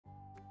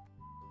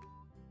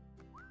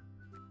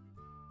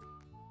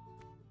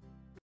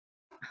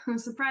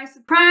surprise,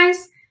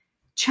 surprise,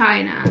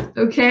 China,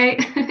 okay?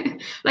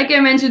 Like I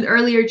mentioned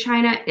earlier,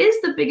 China is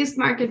the biggest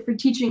market for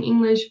teaching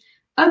English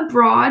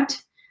abroad.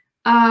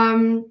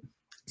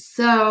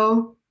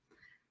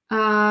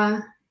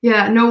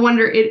 Yeah, no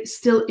wonder it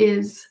still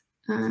is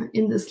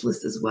in this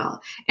list as well.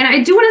 And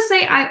I do want to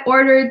say I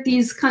ordered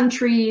these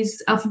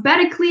countries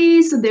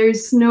alphabetically, so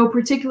there's no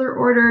particular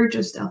order,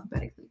 just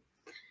alphabetically.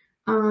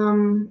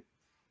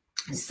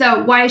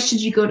 So why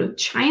should you go to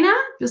China?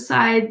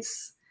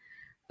 Besides,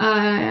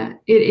 it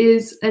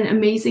is an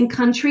amazing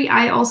country.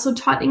 I also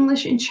taught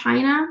English in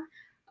China.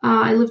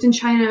 I lived in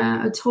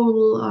China a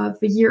total of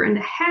 1.5 years.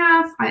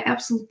 I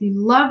absolutely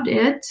loved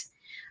it.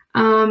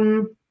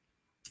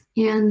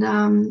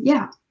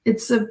 Yeah,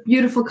 it's a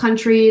beautiful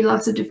country,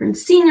 lots of different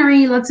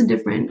scenery, lots of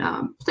different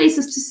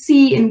places to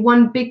see in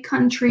one big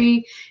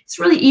country. It's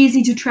really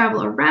easy to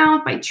travel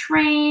around by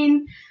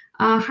train,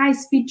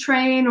 high-speed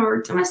train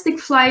or domestic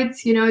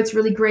flights. You know, it's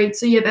really great.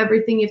 So you have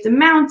everything. You have the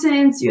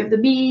mountains, you have the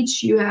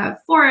beach, you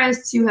have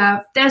forests, you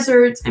have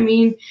deserts. I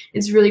mean,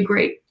 it's really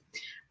great.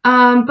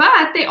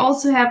 But they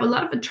also have a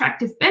lot of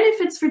attractive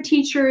benefits for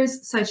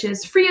teachers, such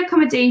as free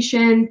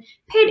accommodation,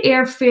 paid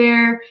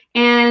airfare,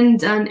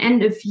 and an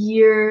end of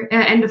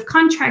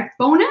contract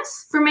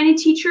bonus for many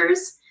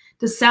teachers.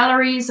 The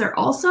salaries are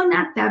also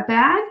not that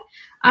bad,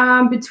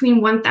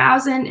 between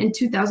 $1,000 and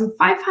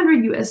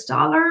 $2,500 US.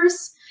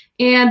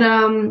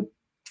 And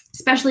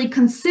especially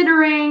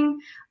considering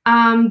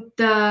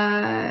the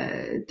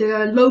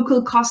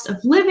local cost of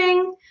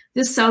living,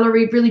 this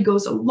salary really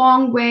goes a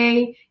long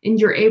way, and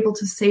you're able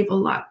to save a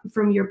lot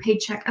from your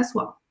paycheck as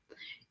well.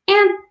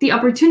 And the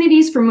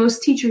opportunities for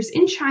most teachers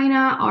in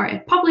China are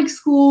at public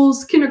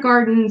schools,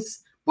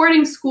 kindergartens,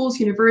 boarding schools,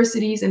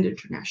 universities, and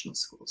international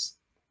schools.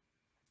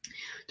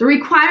 The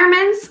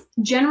requirements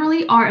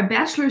generally are a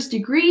bachelor's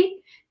degree,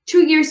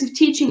 2 years of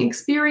teaching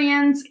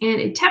experience,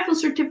 and a TEFL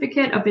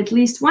certificate of at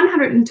least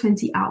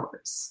 120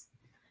 hours.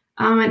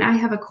 And I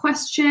have a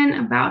question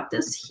about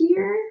this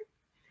here.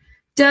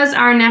 Does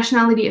our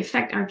nationality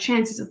affect our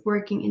chances of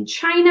working in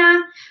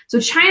China?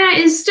 So China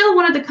is still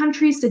one of the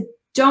countries that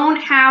don't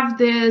have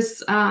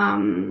this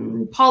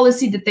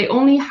policy that they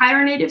only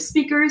hire native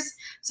speakers.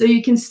 So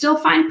you can still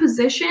find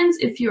positions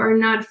if you are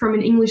not from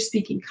an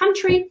English-speaking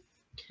country.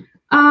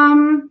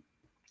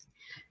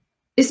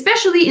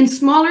 Especially in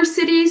smaller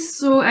cities.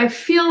 So I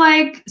feel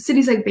like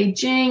cities like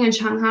Beijing and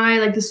Shanghai,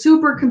 like the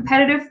super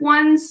competitive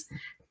ones,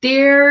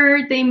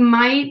 they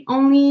might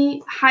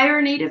only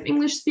hire native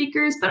English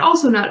speakers, but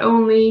also not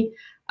only.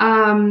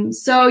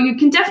 So you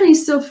can definitely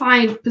still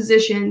find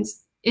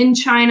positions in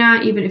China,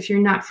 even if you're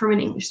not from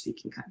an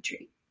English-speaking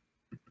country.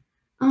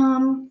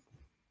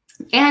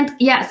 And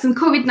yeah, some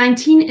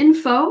COVID-19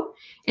 info,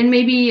 and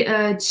maybe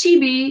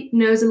Chibi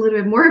knows a little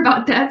bit more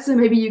about that, so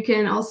maybe you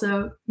can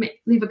also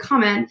leave a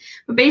comment.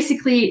 But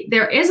basically,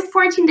 there is a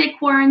 14-day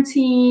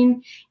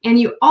quarantine, and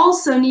you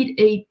also need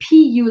a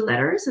PU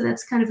letter. So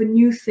that's kind of a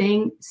new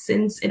thing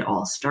since it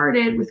all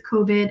started with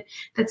COVID.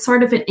 That's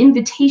sort of an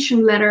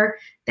invitation letter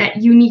that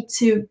you need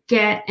to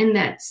get, and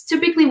that's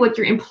typically what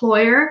your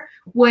employer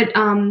would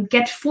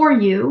get for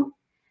you.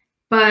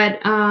 But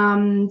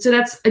so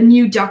that's a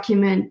new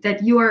document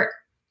that you are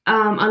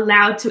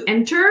allowed to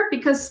enter,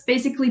 because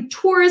basically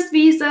tourist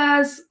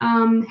visas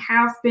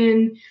have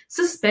been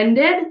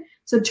suspended.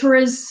 So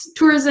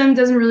tourism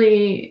doesn't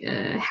really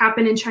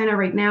happen in China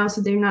right now,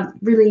 so they're not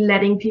really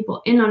letting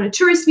people in on a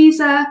tourist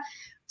visa.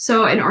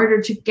 So in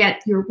order to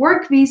get your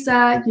work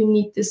visa, you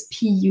need this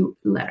PU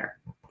letter.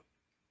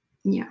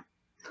 Yeah.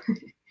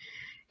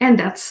 And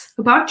that's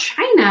about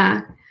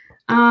China.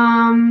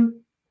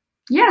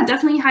 Yeah,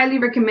 definitely highly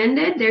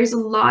recommended. There's a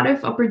lot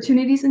of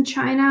opportunities in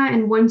China,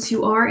 and once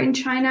you are in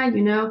China,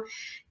 you know,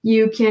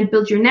 you can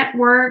build your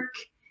network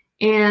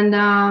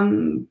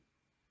and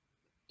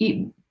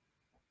you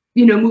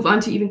know, move on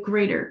to even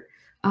greater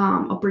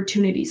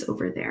opportunities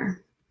over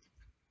there.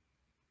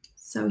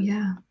 So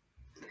yeah.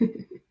 Let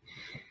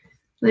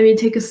me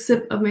take a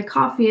sip of my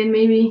coffee and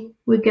maybe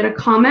we'll get a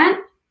comment.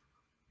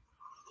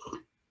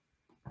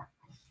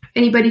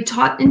 Anybody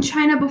taught in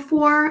China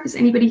before? Is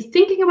anybody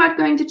thinking about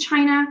going to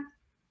China?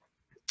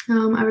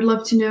 I would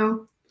love to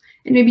know.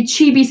 And maybe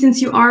Chibi, since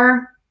you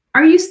are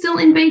you still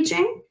in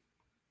Beijing?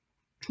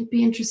 It'd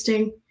be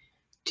interesting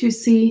to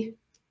see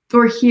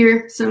or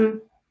hear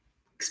some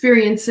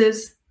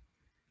experiences.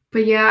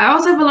 But yeah, I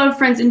also have a lot of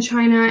friends in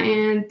China,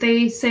 and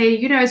they say,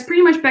 you know, it's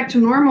pretty much back to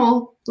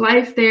normal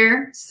life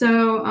there.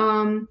 So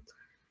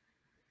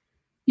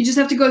you just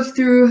have to go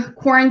through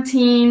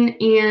quarantine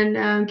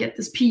and get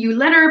this PU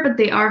letter, but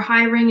they are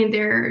hiring, and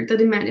the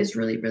demand is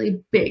really,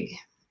 really big.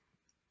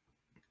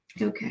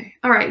 Okay.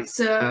 All right.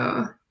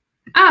 So,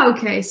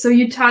 okay. So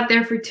you taught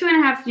there for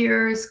 2.5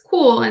 years.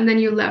 Cool. And then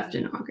you left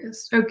in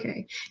August.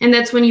 Okay. And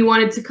that's when you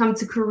wanted to come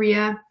to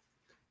Korea.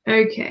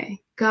 Okay.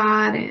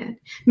 Got it.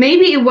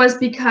 Maybe it was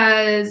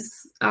because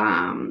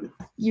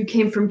you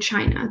came from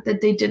China that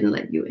they didn't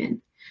let you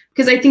in.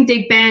 Because I think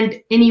they banned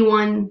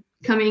anyone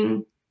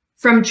coming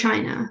from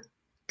China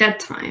that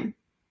time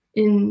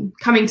in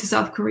coming to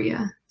South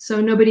Korea. So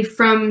nobody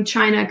from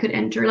China could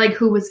enter, like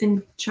who was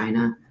in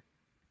China.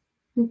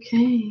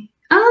 Okay.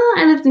 Ah,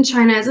 I lived in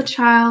China as a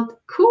child.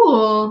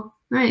 Cool.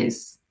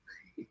 Nice.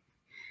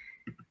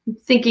 I'm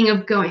thinking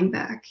of going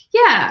back.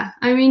 Yeah,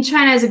 I mean,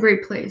 China is a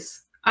great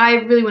place.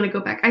 I really want to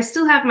go back. I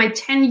still have my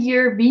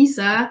 10-year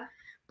visa,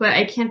 but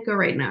I can't go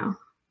right now.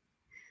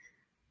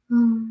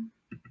 Oh,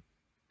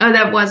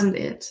 that wasn't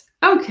it.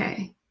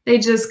 Okay. They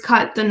just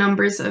cut the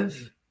numbers of...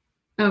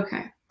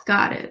 Okay,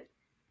 got it.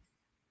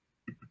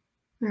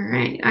 All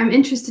right. I'm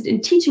interested in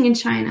teaching in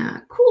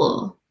China.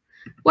 Cool.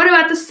 What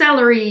about the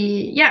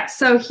salary? Yeah,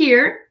 so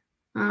here,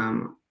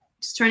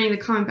 just turning the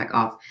comment back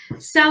off.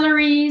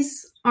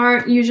 Salaries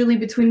are usually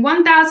between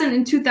 1,000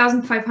 and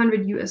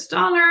 2,500 US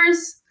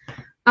dollars.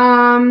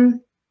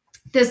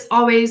 This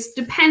always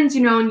depends,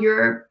 you know, on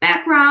your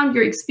background,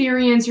 your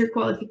experience, your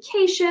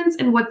qualifications,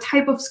 and what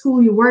type of school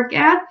you work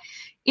at.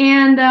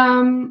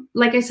 And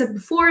like I said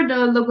before,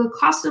 the local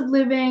cost of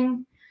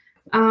living,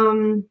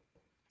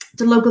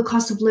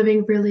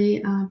 really,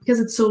 because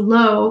it's so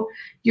low,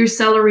 your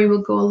salary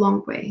will go a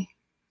long way.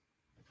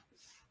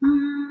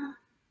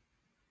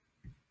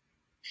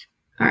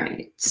 All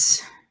right.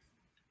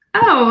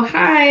 Oh,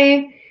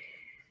 hi.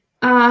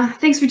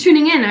 Thanks for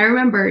tuning in. I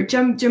remember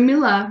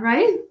Jamila,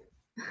 right?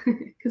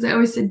 Because I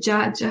always said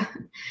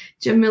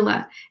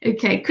Jamila.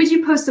 Okay, could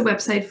you post a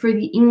website for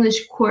the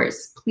English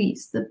course,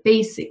 please? The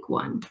basic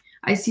one.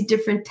 I see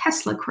different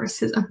TESOL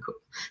courses. Oh, cool.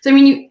 So I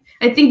mean,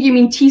 I think you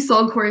mean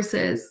TESOL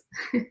courses,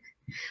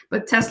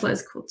 but TESOL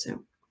is cool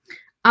too.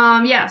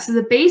 Yeah, so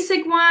the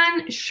basic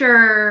one,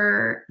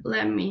 sure.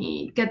 Let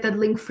me get that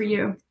link for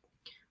you.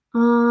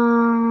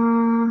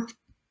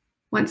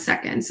 1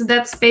 second. So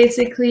that's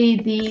basically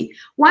the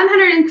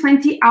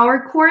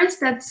 120-hour course.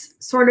 That's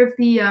sort of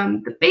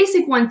the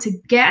basic one to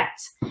get.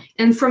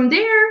 And from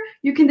there,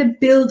 you can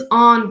build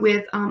on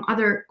with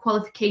other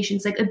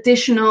qualifications, like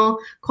additional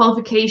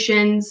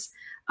qualifications,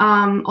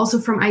 also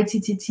from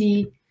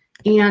ITTT,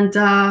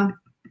 and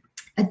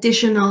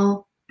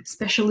additional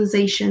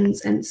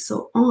specializations and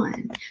so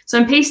on. So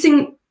I'm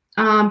pasting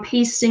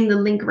the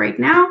link right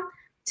now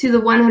to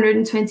the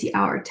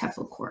 120-hour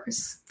TEFL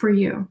course for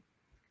you.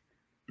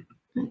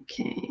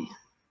 Okay.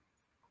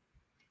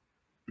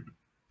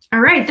 All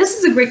right, this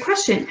is a great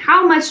question.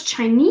 How much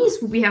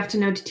Chinese would we have to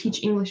know to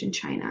teach English in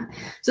China?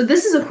 So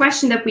this is a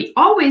question that we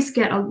always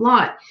get a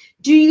lot.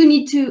 Do you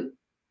need to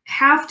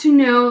have to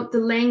know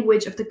the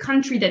language of the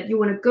country that you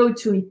want to go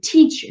to and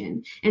teach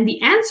in? And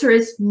the answer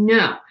is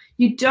no.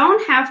 You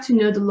don't have to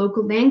know the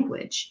local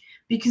language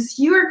because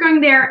you are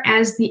going there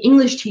as the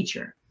English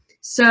teacher.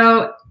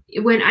 So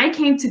when I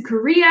came to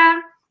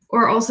Korea,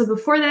 or also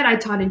before that, I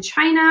taught in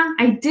China.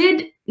 I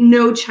did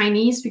know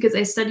Chinese because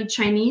I studied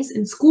Chinese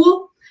in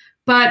school,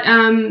 but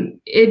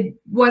it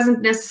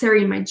wasn't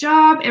necessary in my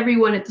job.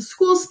 Everyone at the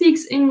school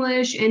speaks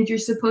English, and you're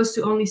supposed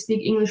to only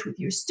speak English with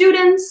your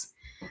students.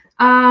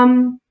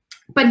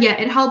 But yeah,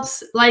 it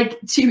helps,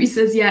 like Chibi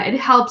says, yeah, it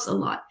helps a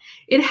lot.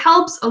 It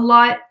helps a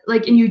lot,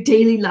 like in your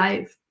daily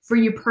life, for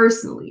you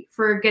personally,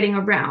 for getting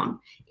around.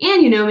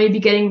 And, you know,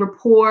 maybe getting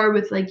rapport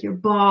with like your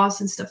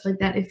boss and stuff like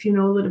that if you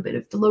know a little bit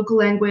of the local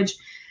language.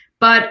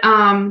 But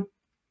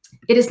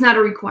it is not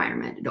a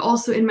requirement. And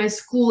also in my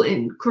school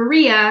in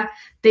Korea,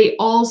 they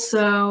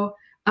also,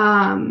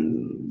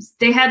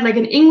 they had like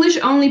an English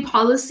only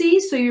policy.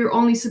 So you're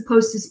only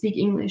supposed to speak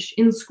English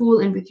in school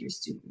and with your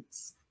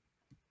students.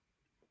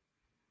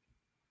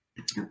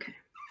 Okay.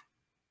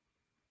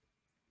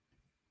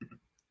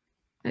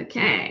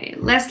 Okay,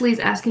 Leslie's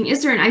asking,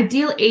 is there an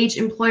ideal age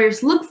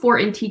employers look for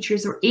in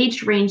teachers or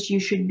age range you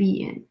should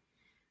be in?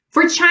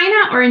 For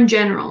China or in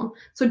general?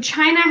 So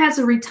China has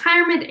a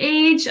retirement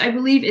age, I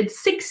believe it's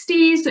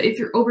 60. So if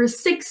you're over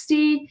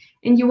 60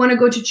 and you want to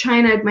go to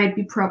China, it might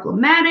be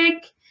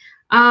problematic.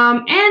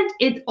 And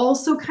it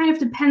also kind of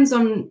depends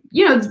on,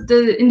 you know,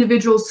 the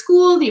individual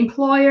school, the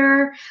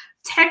employer.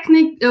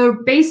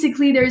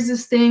 Basically, there's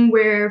this thing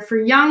where for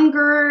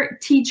younger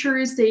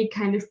teachers, they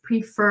kind of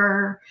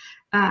prefer,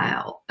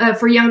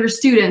 for younger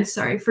students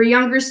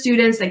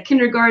like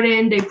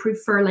kindergarten, they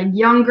prefer like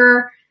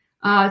younger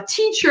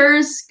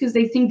teachers because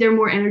they think they're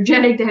more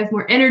energetic, they have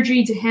more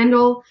energy to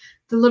handle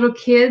the little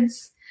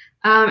kids.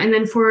 And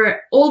then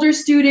for older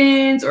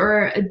students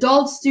or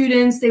adult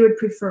students, they would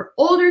prefer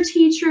older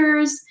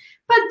teachers.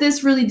 But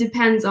this really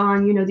depends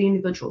on, you know, the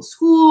individual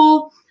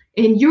school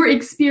and your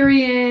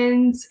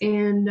experience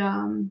and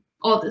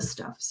all this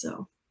stuff.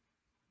 So,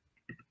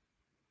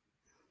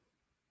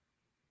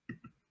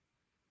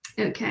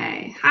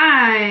 okay.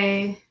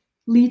 Hi,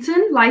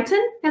 Leighton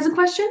has a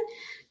question.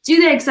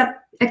 Do they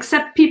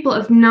accept people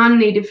of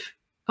non-native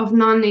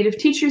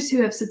teachers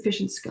who have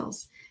sufficient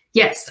skills?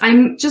 Yes,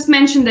 I just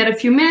mentioned that a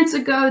few minutes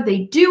ago. They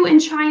do in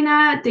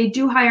China. They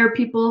do hire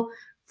people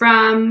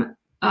from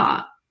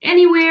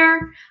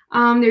anywhere.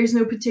 There's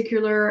no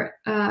particular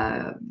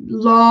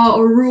law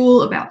or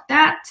rule about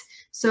that.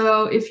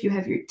 So if you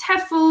have your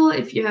TEFL,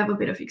 if you have a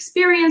bit of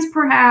experience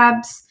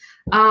perhaps,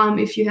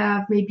 if you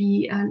have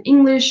maybe an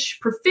English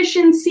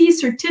proficiency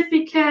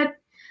certificate,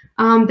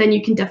 then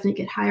you can definitely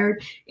get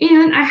hired.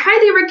 And I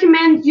highly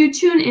recommend you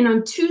tune in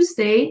on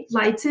Tuesday,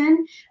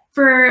 Lighten,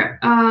 for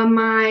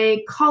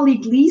my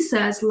colleague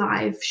Lisa's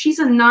live. She's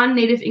a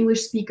non-native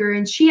English speaker,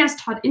 and she has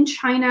taught in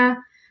China,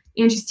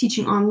 and she's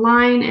teaching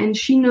online, and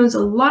she knows a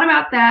lot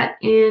about that,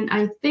 and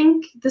I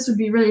think this would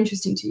be really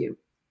interesting to you.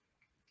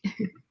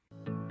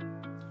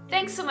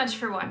 Thanks so much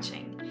for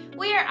watching.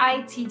 We are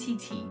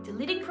ITTT, the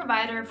leading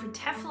provider for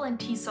TEFL and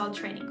TESOL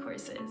training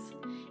courses.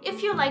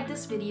 If you like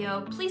this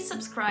video, please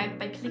subscribe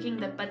by clicking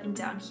the button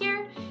down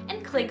here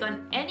and click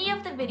on any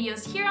of the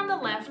videos here on the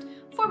left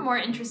for more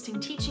interesting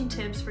teaching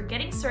tips for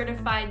getting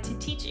certified to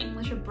teach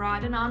English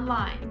abroad and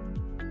online.